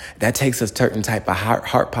 That takes a certain type of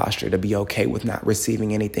heart posture to be okay with not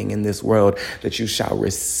receiving anything in this world, that you shall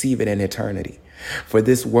receive it in eternity. For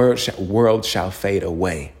this world shall fade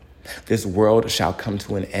away. This world shall come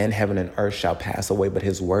to an end. Heaven and earth shall pass away, but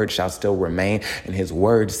his word shall still remain. And his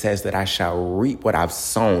word says that I shall reap what I've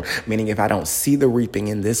sown. Meaning if I don't see the reaping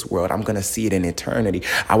in this world, I'm going to see it in eternity.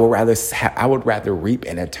 I would rather reap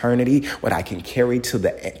in eternity what I can carry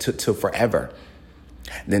to forever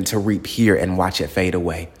than to reap here and watch it fade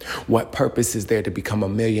away. What purpose is there to become a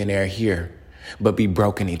millionaire here, but be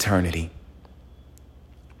broke in eternity?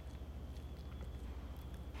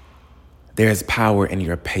 There is power in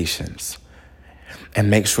your patience. And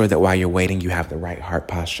make sure that while you're waiting, you have the right heart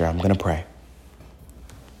posture. I'm going to pray.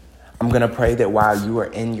 I'm going to pray that while you are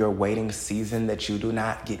in your waiting season, that you do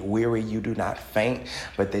not get weary, you do not faint,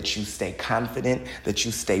 but that you stay confident, that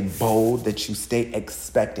you stay bold, that you stay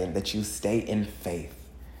expectant, that you stay in faith.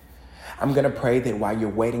 I'm going to pray that while you're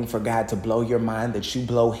waiting for God to blow your mind, that you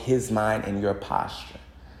blow his mind in your posture.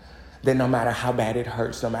 That no matter how bad it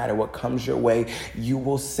hurts, no matter what comes your way, you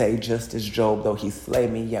will say, just as Job, though he slay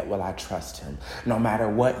me, yet will I trust him. No matter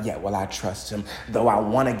what, yet will I trust him. Though I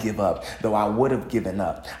want to give up, though I would have given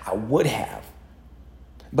up, I would have.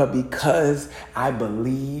 But because I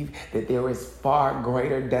believe that there is far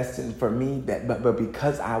greater destiny for me, but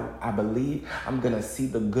because I believe I'm going to see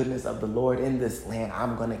the goodness of the Lord in this land,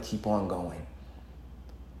 I'm going to keep on going.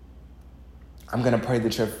 I'm going to pray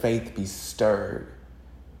that your faith be stirred.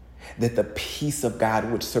 that the peace of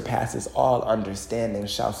God, which surpasses all understanding,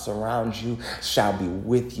 shall surround you, shall be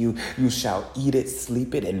with you. You shall eat it,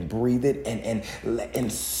 sleep it, and breathe it,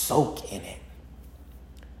 and soak in it.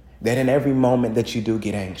 That in every moment that you do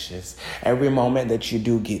get anxious, every moment that you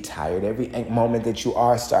do get tired, every moment that you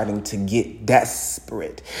are starting to get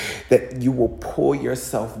desperate, that you will pull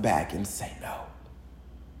yourself back and say, no.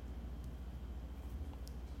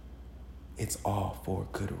 It's all for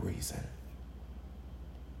a good reason.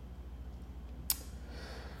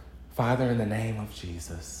 Father, in the name of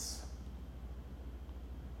Jesus,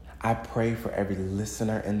 I pray for every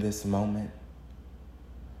listener in this moment.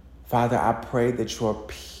 Father, I pray that your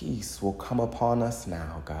peace will come upon us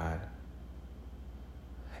now, God.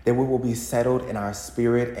 That we will be settled in our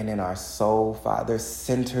spirit and in our soul, Father,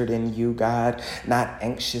 centered in you, God, not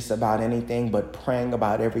anxious about anything, but praying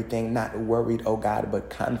about everything, not worried, oh God, but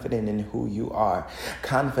confident in who you are,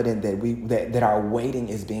 confident that our waiting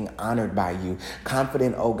is being honored by you,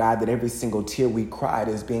 confident, oh God, that every single tear we cried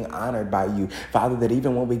is being honored by you, Father, that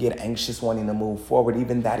even when we get anxious wanting to move forward,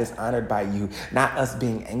 even that is honored by you, not us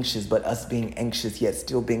being anxious, but us being anxious yet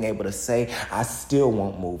still being able to say, I still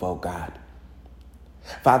won't move, oh God.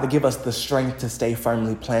 Father, give us the strength to stay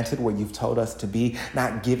firmly planted where you've told us to be,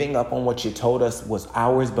 not giving up on what you told us was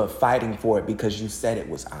ours, but fighting for it because you said it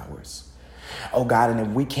was ours. Oh God, and if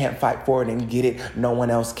we can't fight for it and get it, no one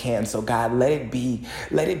else can. So God, let it be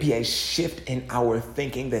a shift in our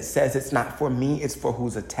thinking that says it's not for me, it's for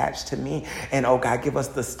who's attached to me. And oh God, give us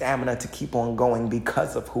the stamina to keep on going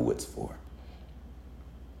because of who it's for.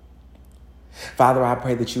 Father, I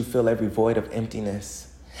pray that you fill every void of emptiness.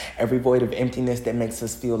 Every void of emptiness that makes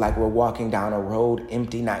us feel like we're walking down a road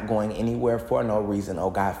empty, not going anywhere for no reason. Oh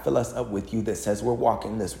God, fill us up with you that says we're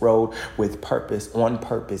walking this road with purpose, on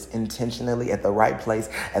purpose, intentionally at the right place,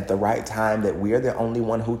 at the right time, that we're the only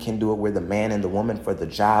one who can do it. We're the man and the woman for the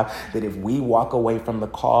job, that if we walk away from the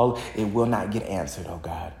call, it will not get answered, oh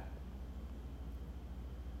God.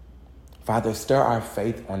 Father, stir our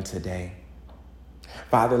faith on today.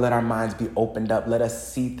 Father, let our minds be opened up. Let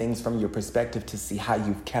us see things from your perspective to see how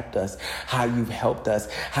you've kept us, how you've helped us,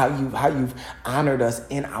 how you've honored us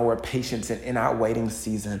in our patience and in our waiting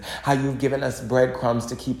season, how you've given us breadcrumbs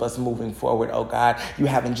to keep us moving forward. Oh God, you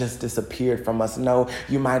haven't just disappeared from us. No,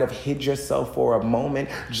 you might have hid yourself for a moment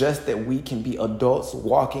just that we can be adults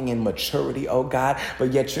walking in maturity, oh God,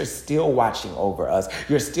 but yet you're still watching over us.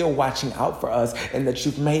 You're still watching out for us, and that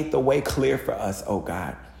you've made the way clear for us, oh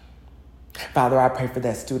God. Father, I pray for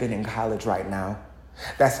that student in college right now.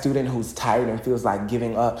 That student who's tired and feels like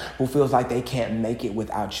giving up, who feels like they can't make it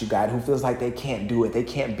without you, God, who feels like they can't do it. They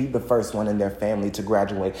can't be the first one in their family to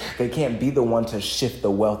graduate. They can't be the one to shift the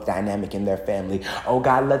wealth dynamic in their family. Oh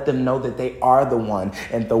God, let them know that they are the one,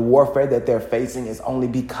 and the warfare that they're facing is only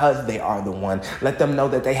because they are the one. Let them know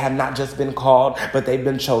that they have not just been called, but they've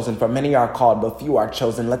been chosen. For many are called, but few are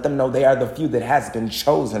chosen. Let them know they are the few that has been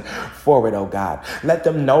chosen for it, oh God. Let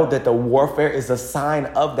them know that the warfare is a sign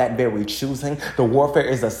of that very choosing. The warfare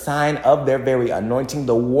is a sign of their very anointing.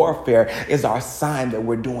 The warfare is our sign that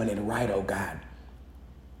we're doing it right, oh God.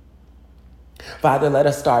 Father, let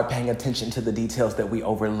us start paying attention to the details that we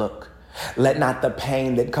overlook. Let not the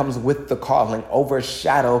pain that comes with the calling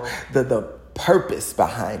overshadow the purpose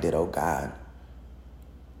behind it, oh God.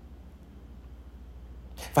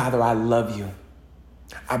 Father, I love you.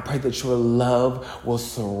 I pray that your love will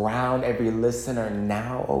surround every listener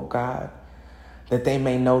now, oh God, that they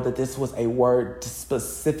may know that this was a word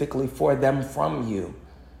specifically for them from you,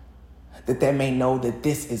 that they may know that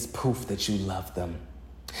this is proof that you love them.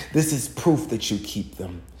 This is proof that you keep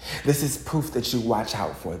them. This is proof that you watch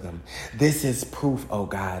out for them. This is proof, oh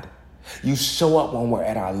God. You show up when we're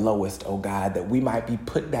at our lowest, oh God, that we might be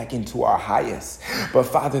put back into our highest. But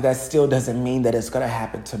Father, that still doesn't mean that it's going to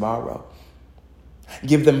happen tomorrow.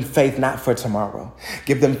 Give them faith not for tomorrow.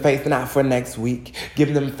 Give them faith not for next week.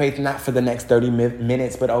 Give them faith not for the next 30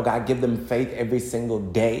 minutes, but oh God, give them faith every single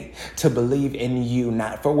day to believe in you,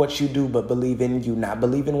 not for what you do, but believe in you, not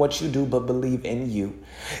believe in what you do, but believe in you.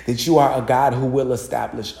 That you are a God who will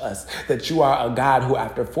establish us. That you are a God who,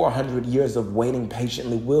 after 400 years of waiting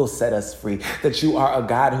patiently, will set us free. That you are a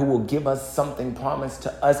God who will give us something promised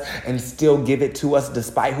to us and still give it to us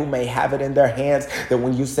despite who may have it in their hands. That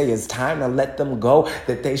when you say it's time to let them go,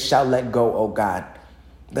 that they shall let go, oh God.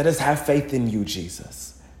 Let us have faith in you,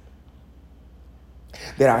 Jesus.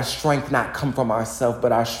 That our strength not come from ourselves,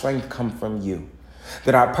 but our strength come from you.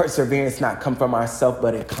 That our perseverance not come from ourselves,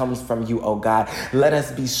 but it comes from you, oh God. Let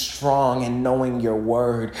us be strong in knowing your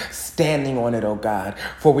word, standing on it, oh God.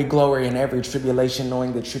 For we glory in every tribulation,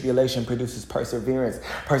 knowing that tribulation produces perseverance,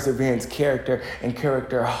 perseverance, character, and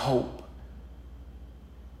character, hope.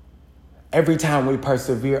 Every time we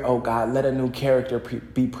persevere, oh God, let a new character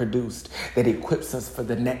be produced that equips us for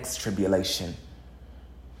the next tribulation.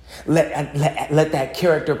 Let that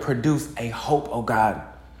character produce a hope, oh God.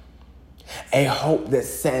 A hope that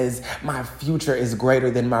says my future is greater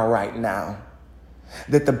than my right now.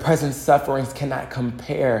 That the present sufferings cannot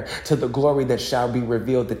compare to the glory that shall be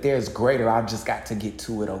revealed. That there's greater. I've just got to get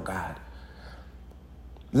to it, oh God.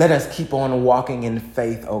 Let us keep on walking in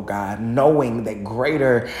faith, oh God, knowing that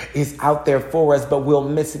greater is out there for us, but we'll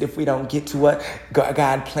miss it if we don't get to it.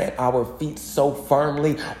 God, plant our feet so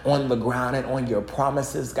firmly on the ground and on your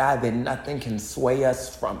promises, God, that nothing can sway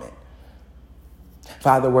us from it.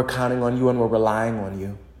 Father, we're counting on you and we're relying on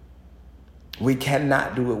you. We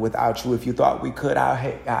cannot do it without you. If you thought we could,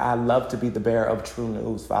 I love to be the bearer of true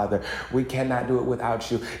news, Father. We cannot do it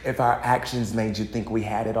without you. If our actions made you think we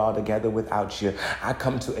had it all together without you, I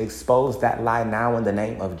come to expose that lie now in the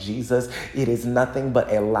name of Jesus. It is nothing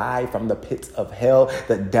but a lie from the pits of hell,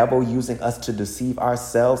 the devil using us to deceive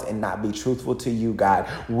ourselves and not be truthful to you, God.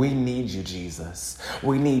 We need you, Jesus.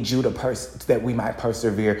 We need you that we might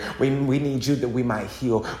persevere. We need you that we might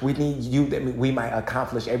heal. We need you that we might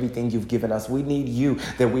accomplish everything you've given us. We need you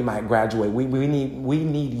that we might graduate. We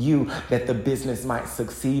need you that the business might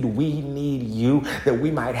succeed. We need you that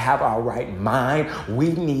we might have our right mind.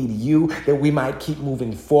 We need you that we might keep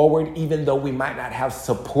moving forward even though we might not have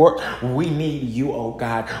support. We need you, oh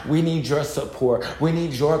God. We need your support. We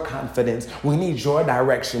need your confidence. We need your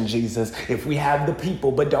direction, Jesus. If we have the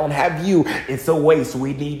people but don't have you, it's a waste.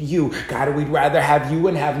 We need you. God, we'd rather have you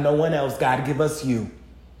and have no one else. God, give us you.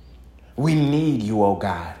 We need you, oh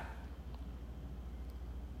God.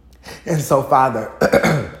 And so, Father,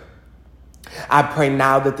 I pray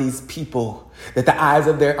now that these people, that the eyes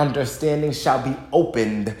of their understanding shall be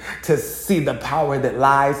opened to see the power that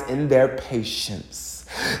lies in their patience.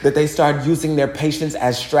 That they start using their patience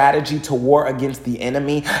as strategy to war against the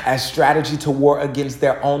enemy, as strategy to war against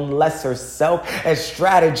their own lesser self, as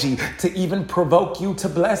strategy to even provoke you to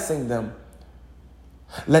blessing them.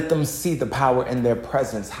 Let them see the power in their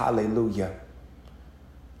presence. Hallelujah.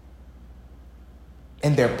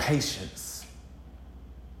 In their patience.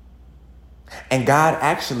 And God,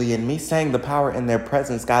 actually, in me saying the power in their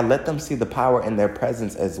presence, God, let them see the power in their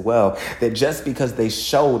presence as well. That just because they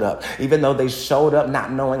showed up, even though they showed up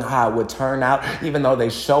not knowing how it would turn out, even though they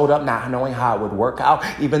showed up not knowing how it would work out,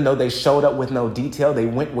 even though they showed up with no detail, they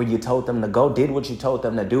went where you told them to go, did what you told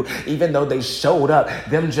them to do, even though they showed up,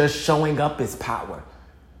 them just showing up is power.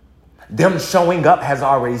 Them showing up has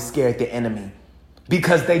already scared the enemy.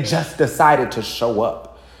 Because they just decided to show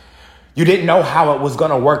up. You didn't know how it was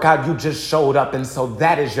going to work out. You just showed up. And so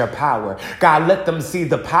that is your power. God, let them see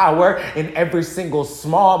the power in every single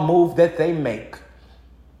small move that they make.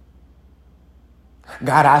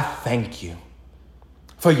 God, I thank you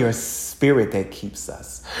for your spirit that keeps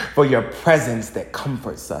us, for your presence that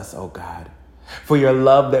comforts us, oh God, for your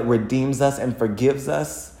love that redeems us and forgives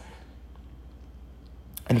us,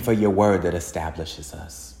 and for your word that establishes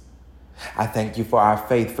us. I thank you for our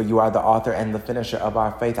faith, for you are the author and the finisher of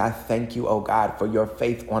our faith. I thank you, oh God, for your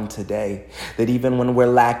faith on today, that even when we're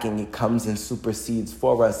lacking, it comes and supersedes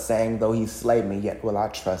for us, saying, though he slay me, yet will I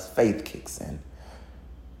trust. Faith kicks in.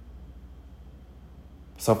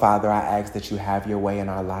 So, Father, I ask that you have your way in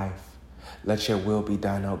our life. Let your will be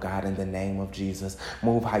done, oh God, in the name of Jesus.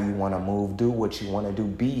 Move how you want to move. Do what you want to do.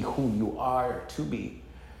 Be who you are to be.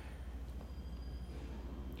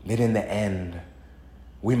 That in the end,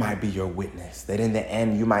 we might be your witness, that in the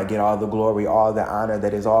end, you might get all the glory, all the honor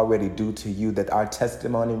that is already due to you, that our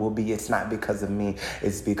testimony will be, it's not because of me,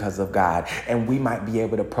 it's because of God. And we might be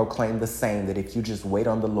able to proclaim the same, that if you just wait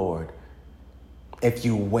on the Lord, if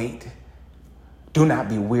you wait, do not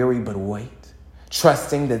be weary, but wait.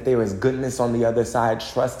 Trusting that there is goodness on the other side,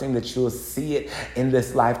 trusting that you'll see it in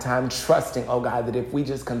this lifetime, trusting, oh God, that if we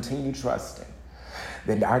just continue trusting,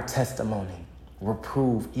 then our testimony will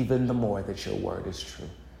prove even the more that your word is true.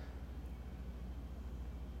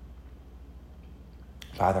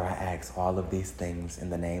 Father, I ask all of these things in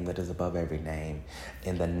the name that is above every name,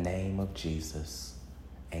 in the name of Jesus.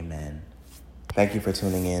 Amen. Thank you for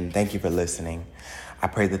tuning in. Thank you for listening. I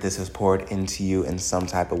pray that this has poured into you in some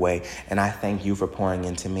type of way, and I thank you for pouring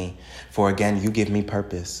into me. For again, you give me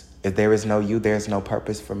purpose. If there is no you, there is no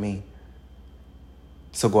purpose for me.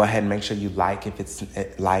 So go ahead and make sure you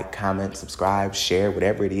like, comment, subscribe, share,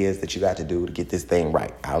 whatever it is that you got to do to get this thing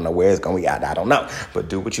right. I don't know where it's going to be at. I don't know. But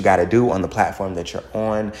do what you got to do on the platform that you're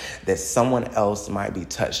on, that someone else might be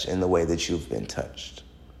touched in the way that you've been touched.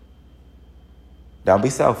 Don't be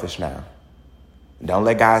selfish now. Don't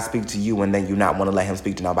let God speak to you and then you not want to let him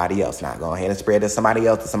speak to nobody else. Now go ahead and spread to somebody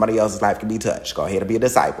else, that somebody else's life can be touched. Go ahead and be a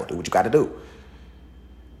disciple. Do what you got to do.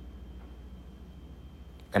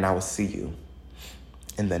 And I will see you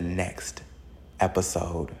in the next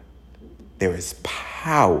episode. There is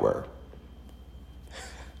power.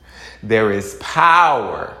 There is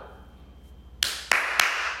power.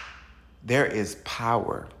 There is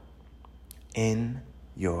power in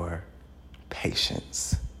your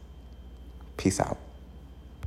patience. Peace out.